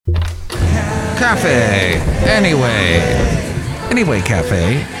Cafe. Anyway,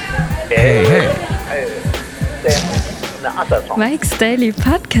 Cafe. Hey. Mike's Daily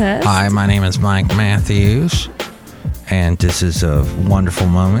Podcast. Hi, my name is Mike Matthews, and this is a wonderful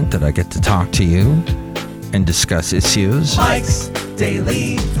moment that I get to talk to you and discuss issues. Mike's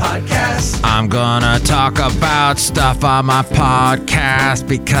Daily Podcast. I'm gonna talk about stuff on my podcast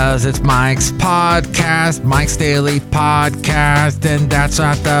because it's Mike's podcast, Mike's Daily Podcast, and that's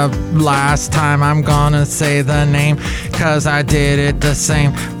not the last time I'm gonna say the name because I did it the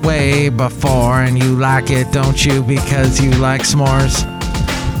same way before, and you like it, don't you? Because you like s'mores.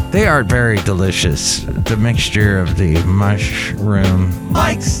 They are very delicious. The mixture of the mushroom,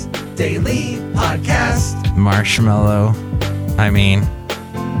 Mike's Daily Podcast. marshmallow,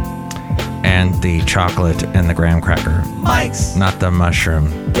 and the chocolate and the graham cracker. Mike's Not the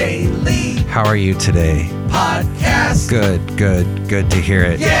mushroom. Daily How are you today? Podcast. Good to hear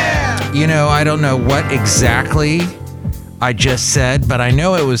it. Yeah. You know, I don't know what exactly I just said, but I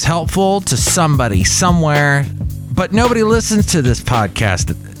know it was helpful to somebody somewhere, but nobody listens to this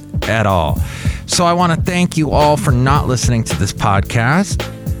podcast at all. So I want to thank you all for not listening to this podcast.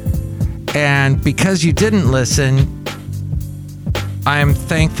 And because you didn't listen, I am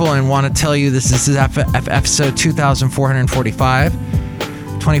thankful and want to tell you this is episode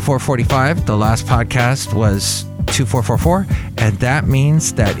 2445. The last podcast was 2444, and that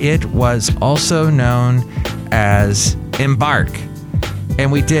means that it was also known as Embark.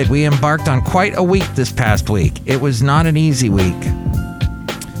 And we embarked on quite a week this past week. It was not an easy week.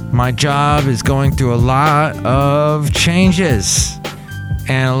 My job is going through a lot of changes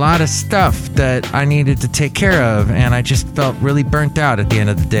and a lot of stuff that I needed to take care of, and I just felt really burnt out at the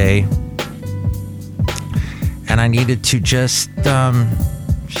end of the day. And I needed to just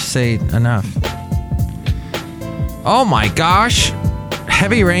say enough. Oh my gosh!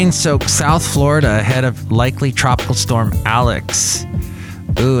 Heavy rain soaked South Florida ahead of likely tropical storm Alex.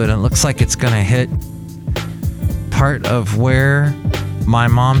 Ooh, and it looks like it's gonna hit part of where my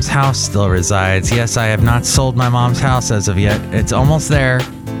mom's house still resides. Yes, I have not sold my mom's house as of yet. It's almost there.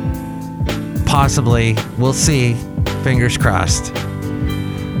 Possibly. We'll see. Fingers crossed.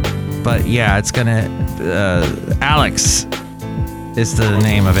 But yeah, it's gonna... Alex is the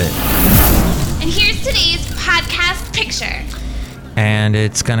name of it. And here's today's podcast picture. And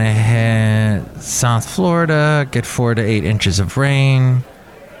it's gonna hit South Florida, get 4 to 8 inches of rain.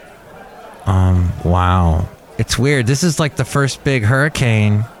 Wow. It's weird. This is like the first big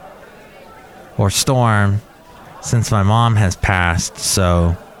hurricane or storm since my mom has passed.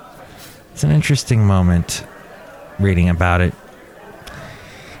 So it's an interesting moment reading about it.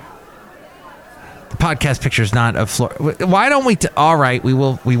 The podcast picture is not of Florida. Why don't we? All right, we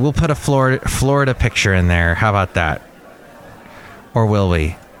will put a Florida picture in there. How about that? Or will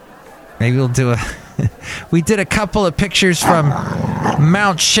we? Maybe we'll do a. We did a couple of pictures from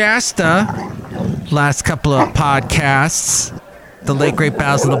Mount Shasta. Last couple of podcasts, the late great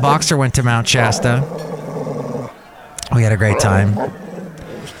Basil the Boxer went to Mount Shasta. We had a great time.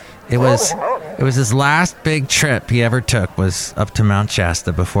 It was his last big trip he ever took was up to Mount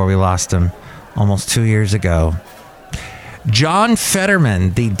Shasta before we lost him almost 2 years ago. John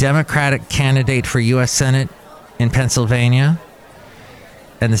Fetterman, the Democratic candidate for U.S. Senate in Pennsylvania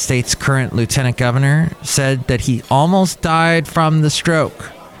and the state's current lieutenant governor, said that he almost died from the stroke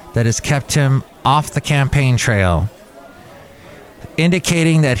that has kept him off the campaign trail,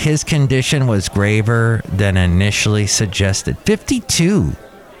 indicating that his condition was graver than initially suggested. 52,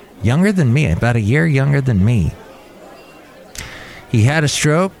 younger than me, about a year younger than me. He had a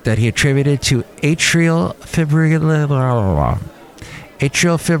stroke that he attributed to atrial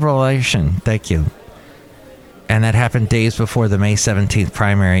fibrillation. Thank you. And that happened days before the May 17th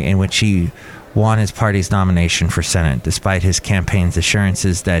primary, in which he won his party's nomination for Senate. Despite his campaign's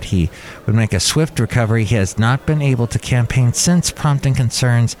assurances that he would make a swift recovery, he has not been able to campaign since, prompting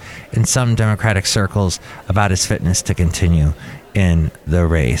concerns in some Democratic circles about his fitness to continue in the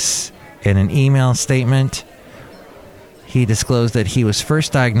race. In an email statement, he disclosed that he was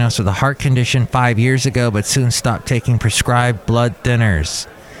first diagnosed with a heart condition 5 years ago, but soon stopped taking prescribed blood thinners.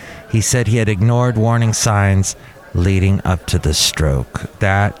 He said he had ignored warning signs leading up to the stroke.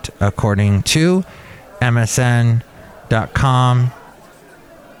 That, according to MSN.com,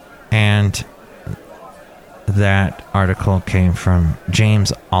 and that article came from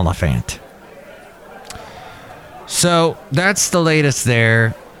James Oliphant. So that's the latest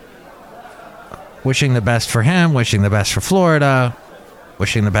there. Wishing the best for him, wishing the best for Florida,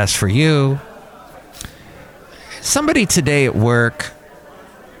 wishing the best for you. Somebody today at work,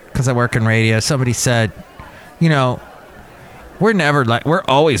 because I work in radio, somebody said, you know, we're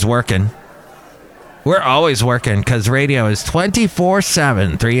always working. We're always working because radio is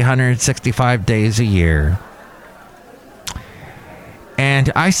 24/7, 365 days a year.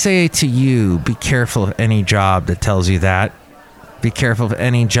 And I say to you, be careful of any job that tells you that. Be careful of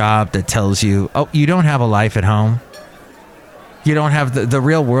any job that tells you, oh, you don't have a life at home. You don't have the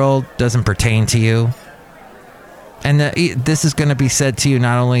real world doesn't pertain to you. And this is going to be said to you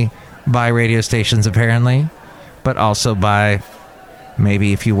not only by radio stations, apparently, but also by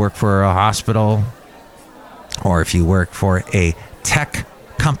maybe if you work for a hospital or if you work for a tech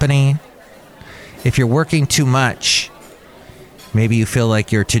company. If you're working too much, maybe you feel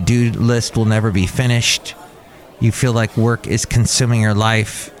like your to-do list will never be finished. You feel like work is consuming your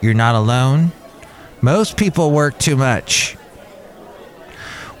life. You're not alone. Most people work too much.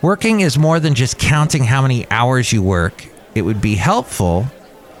 Working is more than just counting how many hours you work. It would be helpful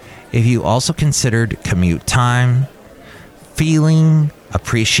if you also considered commute time, feeling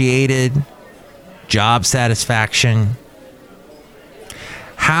appreciated, job satisfaction.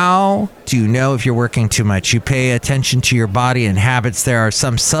 How do you know if you're working too much? You pay attention to your body and habits. There are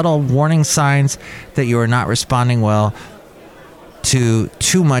some subtle warning signs that you are not responding well to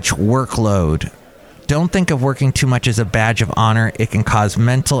too much workload. Don't think of working too much as a badge of honor. It can cause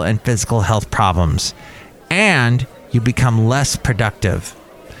mental and physical health problems, and you become less productive.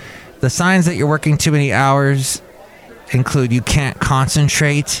 The signs that you're working too many hours include you can't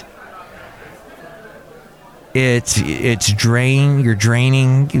concentrate. It's drain. You're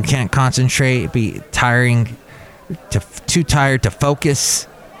draining. You can't concentrate. Be tiring. Too tired to focus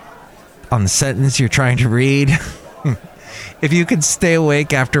on the sentence you're trying to read. If you can stay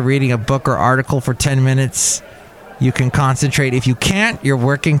awake after reading a book or article for 10 minutes, you can concentrate. If you can't, you're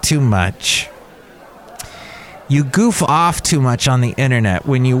working too much. You goof off too much on the internet.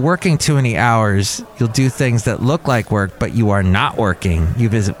 When you're working too many hours, you'll do things that look like work, but you are not working. You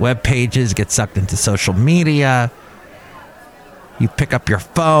visit web pages, get sucked into social media. You pick up your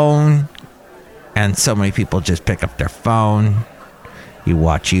phone, and so many people just pick up their phone. You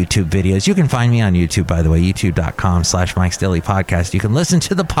watch YouTube videos. You can find me on YouTube, by the way, youtube.com/Mike's Daily Podcast. You can listen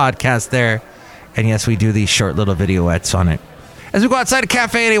to the podcast there. And yes, we do these short little videoettes on it. As we go outside a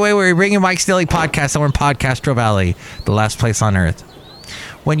cafe anyway, where we bring you Mike's Daily Podcast somewhere in Podcastro Valley, the last place on earth.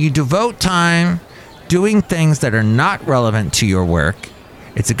 When you devote time doing things that are not relevant to your work,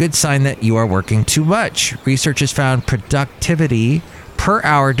 it's a good sign that you are working too much. Research has found productivity per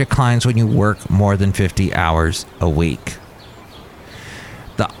hour declines when you work more than 50 hours a week.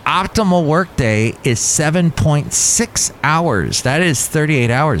 The optimal workday is 7.6 hours. That is 38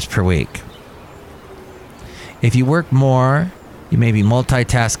 hours per week. If you work more, you may be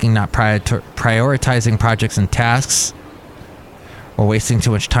multitasking, not prioritizing projects and tasks, or wasting too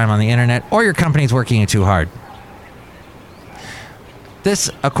much time on the internet, or your company's working you too hard. This,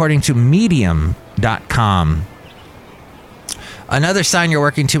 according to Medium.com. Another sign you're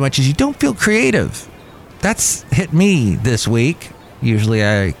working too much is you don't feel creative. That's hit me this week. Usually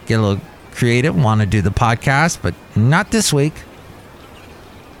I get a little creative, want to do the podcast, but not this week.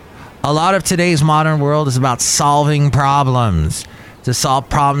 A lot of today's modern world is about solving problems. To solve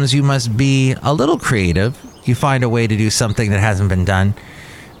problems, you must be a little creative. You find a way to do something that hasn't been done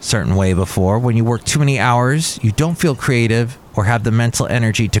a certain way before. When you work too many hours, you don't feel creative or have the mental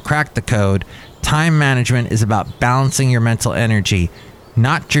energy to crack the code. Time management is about balancing your mental energy,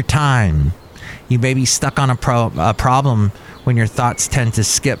 not your time. You may be stuck on a problem when your thoughts tend to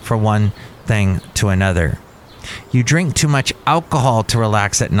skip from one thing to another. You drink too much alcohol to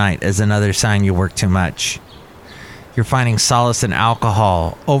relax at night as another sign you work too much. You're finding solace in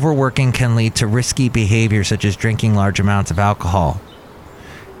alcohol. Overworking can lead to risky behavior such as drinking large amounts of alcohol.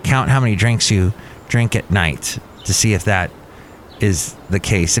 Count how many drinks you drink at night to see if that is the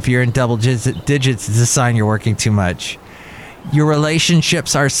case. If you're in double digits, it's a sign you're working too much. Your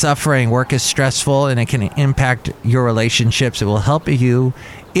relationships are suffering. Work is stressful and it can impact your relationships. It will help you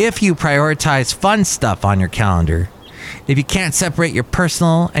if you prioritize fun stuff on your calendar. If you can't separate your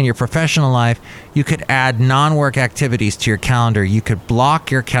personal and your professional life, you could add non-work activities to your calendar. You could block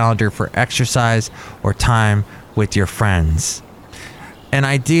your calendar for exercise or time with your friends.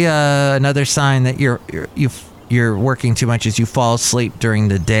 Another sign that you're working too much is you fall asleep during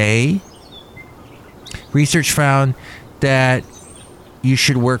the day. Research found that you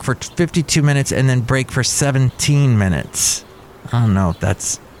should work for 52 minutes and then break for 17 minutes. I don't know if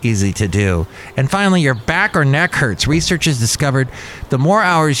that's easy to do. And finally, your back or neck hurts. Research has discovered the more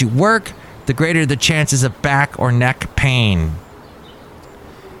hours you work, the greater the chances of back or neck pain.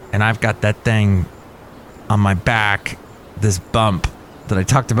 And I've got that thing on my back, this bump that I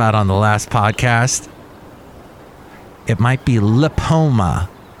talked about on the last podcast. It might be lipoma,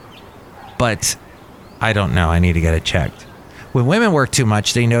 but I don't know. I need to get it checked. When women work too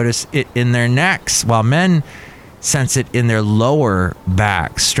much, they notice it in their necks, while men sense it in their lower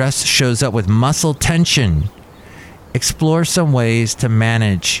back. Stress shows up with muscle tension. Explore some ways to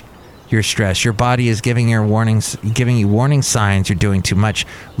manage your stress. Your body is giving you warning signs you're doing too much.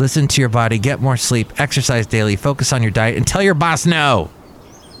 Listen to your body, get more sleep, exercise daily, focus on your diet, and tell your boss no.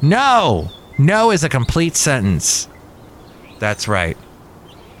 No. No is a complete sentence. That's right.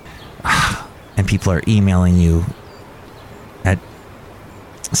 And people are emailing you at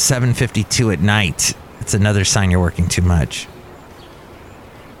 7:52 at night. It's another sign you're working too much.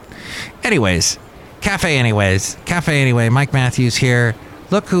 Anyways, Cafe Anyway, Mike Matthews here.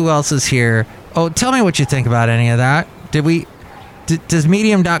 Look who else is here. Oh, tell me what you think about any of that. Does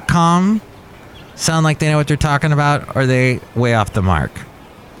Medium.com sound like they know what they're talking about? Or are they way off the mark?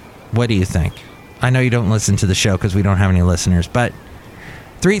 What do you think? I know you don't listen to the show because we don't have any listeners, but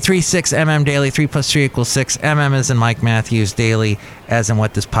 336MM Daily, 3 plus 3 equals 6. MM is in Mike Matthews Daily, as in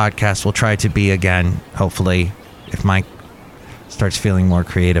what this podcast will try to be again, hopefully, if Mike starts feeling more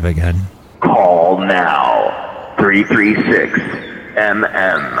creative again. Call now.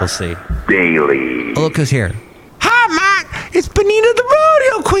 336MM. We'll see. Daily. Oh, look who's here. Hi, Mike. It's Benita the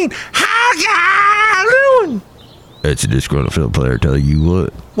Rodeo Queen. How you doing? It's a disgruntled field player telling you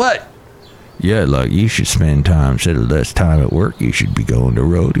what. What? Yeah, like you should spend time, instead of less time at work, you should be going to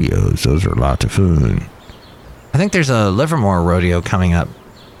rodeos. Those are lots of fun. I think there's a Livermore rodeo coming up.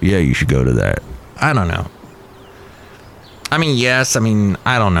 Yeah, you should go to that. I don't know. I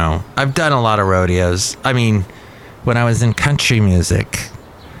don't know. I've done a lot of rodeos. When I was in country music,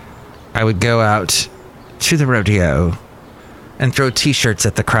 I would go out to the rodeo and throw t-shirts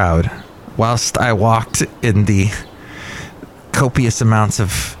at the crowd whilst I walked in the copious amounts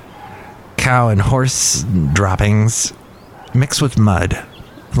of cow and horse droppings mixed with mud.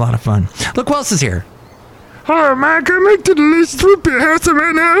 A lot of fun. Look who else is here. Hi, Mike. I make to the list with your house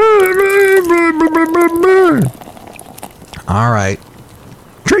right now. All right.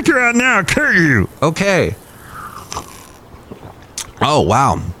 Drink her out now. Kill you. Okay. Oh,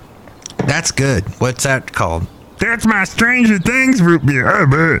 wow. That's good. What's that called? That's my Stranger Things root beer. I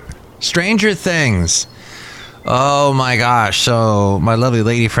bet. Stranger Things. Oh my gosh. So my lovely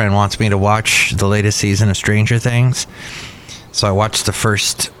lady friend wants me to watch the latest season of Stranger Things. So I watched the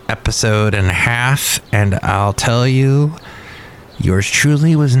first episode and a half, and I'll tell you, yours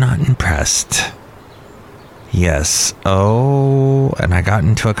truly was not impressed. Yes. Oh, and I got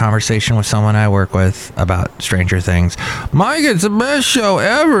into a conversation with someone I work with about Stranger Things. Mike, it's the best show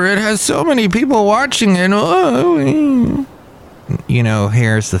ever. It has so many people watching it. Oh.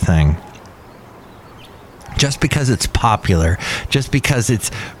 Here's the thing. Just because it's popular, just because it's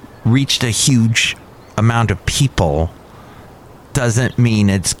reached a huge amount of people, doesn't mean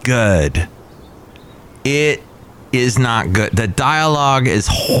it's good. It is not good. The dialogue is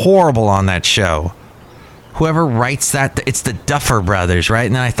horrible on that show. Whoever writes that, it's the Duffer Brothers, right?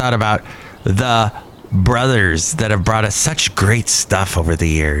 And then I thought about the brothers that have brought us such great stuff over the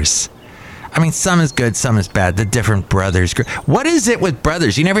years. Some is good, some is bad. The different brothers. What is it with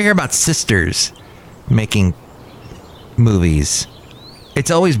brothers? You never hear about sisters making movies.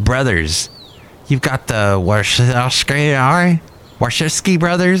 It's always brothers. You've got the Wachowski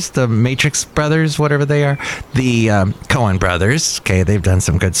brothers, the Matrix brothers, whatever they are. The Coen brothers. Okay, they've done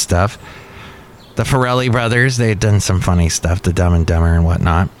some good stuff. The Farrelly brothers, they've done some funny stuff, the Dumb and Dumber and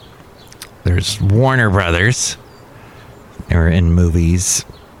whatnot. There's Warner brothers. They were in movies.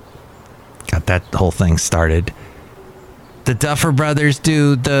 Got that whole thing started. The Duffer Brothers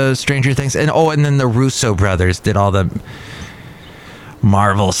do the Stranger Things. And then the Russo brothers did all the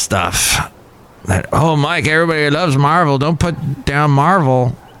Marvel stuff. Mike, everybody loves Marvel. Don't put down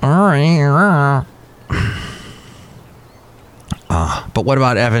Marvel. All right. But what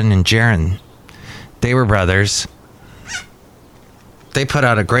about Evan and Jaron? They were brothers. They put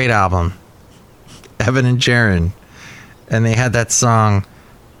out a great album. Evan and Jaron. And they had that song,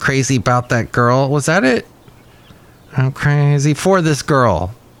 Crazy About That Girl. Was that it? I'm crazy for this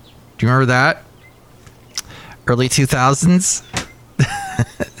girl. Do you remember that? Early 2000s?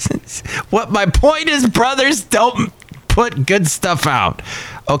 What my point is, brothers don't put good stuff out.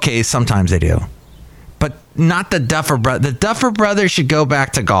 Okay, sometimes they do. But not the Duffer Brothers. The Duffer Brothers should go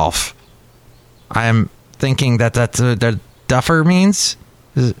back to golf. I am thinking that's what the Duffer means.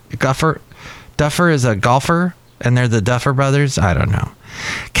 Duffer is a golfer, and they're the Duffer Brothers? I don't know.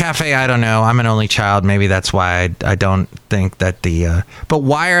 Cafe, I don't know. I'm an only child. Maybe that's why I don't think that but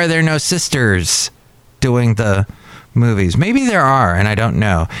why are there no sisters doing the movies? Maybe there are, and I don't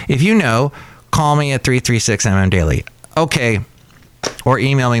know. If you know, call me at 336MM Daily. Okay, or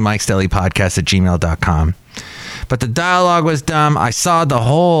email me mikesdailypodcast@gmail.com. But the dialogue was dumb. I saw the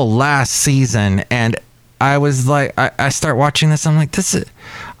whole last season, and I was like, I start watching this. I'm like,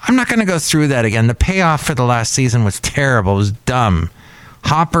 I'm not going to go through that again. The payoff for the last season was terrible. It was dumb.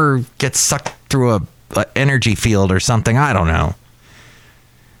 Hopper gets sucked through a energy field or something. I don't know.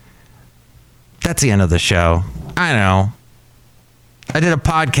 That's the end of the show. I know. I did a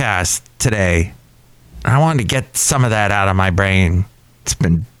podcast today. I wanted to get some of that out of my brain. It's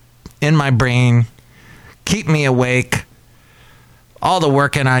been in my brain. Keep me awake. All the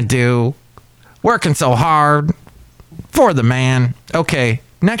working I do. Working so hard. For the man. Okay.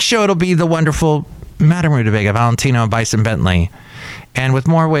 Next show, it'll be the wonderful Madame Rutabaga, Valentino, and Bison Bentley. And with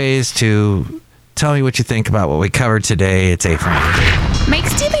more ways to tell me what you think about what we covered today, it's A-Frame.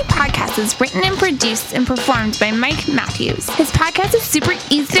 Mike's Daily Podcast is written and produced and performed by Mike Matthews. His podcast is super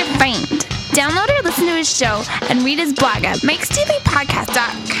easy to find. Download or listen to his show and read his blog at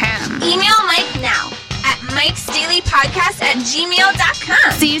mikesdailypodcast.com. Email Mike now at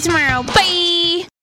mikesdailypodcast@gmail.com. See you tomorrow. Bye!